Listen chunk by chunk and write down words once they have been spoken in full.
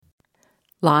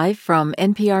Live from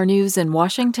NPR News in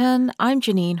Washington, I'm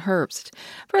Janine Herbst.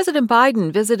 President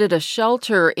Biden visited a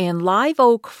shelter in Live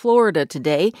Oak, Florida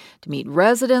today to meet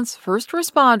residents, first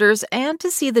responders, and to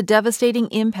see the devastating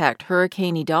impact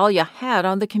Hurricane Idalia had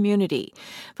on the community.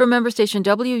 From member station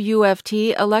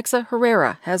WUFT, Alexa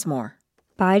Herrera has more.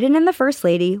 Biden and the First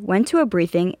Lady went to a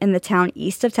briefing in the town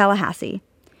east of Tallahassee.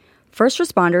 First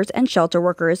responders and shelter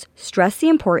workers stressed the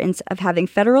importance of having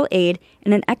federal aid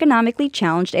in an economically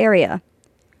challenged area.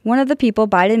 One of the people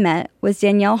Biden met was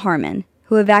Danielle Harmon,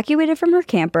 who evacuated from her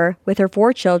camper with her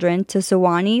 4 children to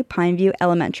Sewanee Pineview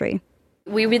Elementary.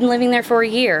 We've been living there for a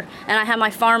year, and I have my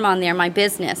farm on there, my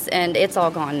business, and it's all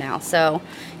gone now. So,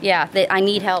 yeah, I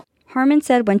need help. Harmon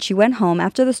said when she went home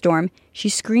after the storm, she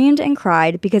screamed and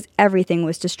cried because everything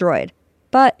was destroyed.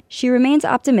 But she remains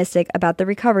optimistic about the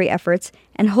recovery efforts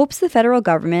and hopes the federal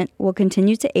government will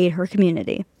continue to aid her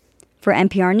community. For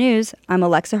NPR News, I'm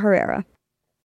Alexa Herrera.